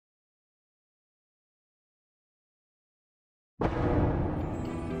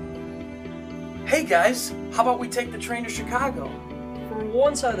Hey guys, how about we take the train to Chicago? For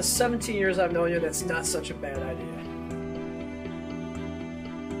once out of the 17 years I've known you, that's not such a bad idea.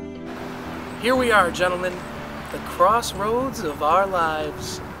 Here we are, gentlemen, the crossroads of our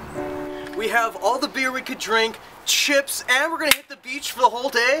lives. We have all the beer we could drink, chips, and we're gonna hit the beach for the whole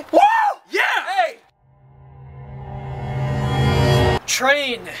day. Woo! Yeah! Hey!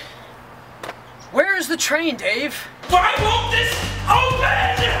 Train! Where is the train, Dave? Why won't this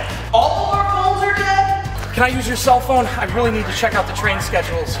open? All of our phones are dead? Can I use your cell phone? I really need to check out the train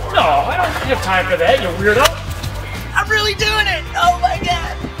schedules. No, I don't have time for that, you weirdo. I'm really doing it! Oh my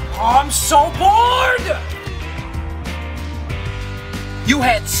god! Oh, I'm so bored! You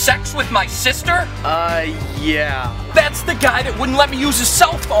had sex with my sister? Yeah. That's the guy that wouldn't let me use his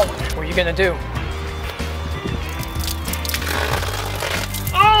cell phone. What are you gonna do?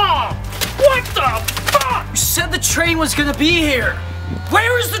 Oh! What the fuck? You said the train was gonna be here!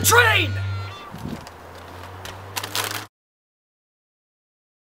 Where is the train?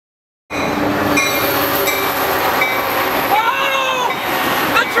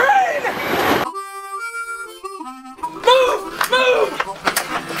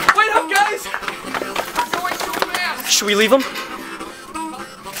 Should we leave him?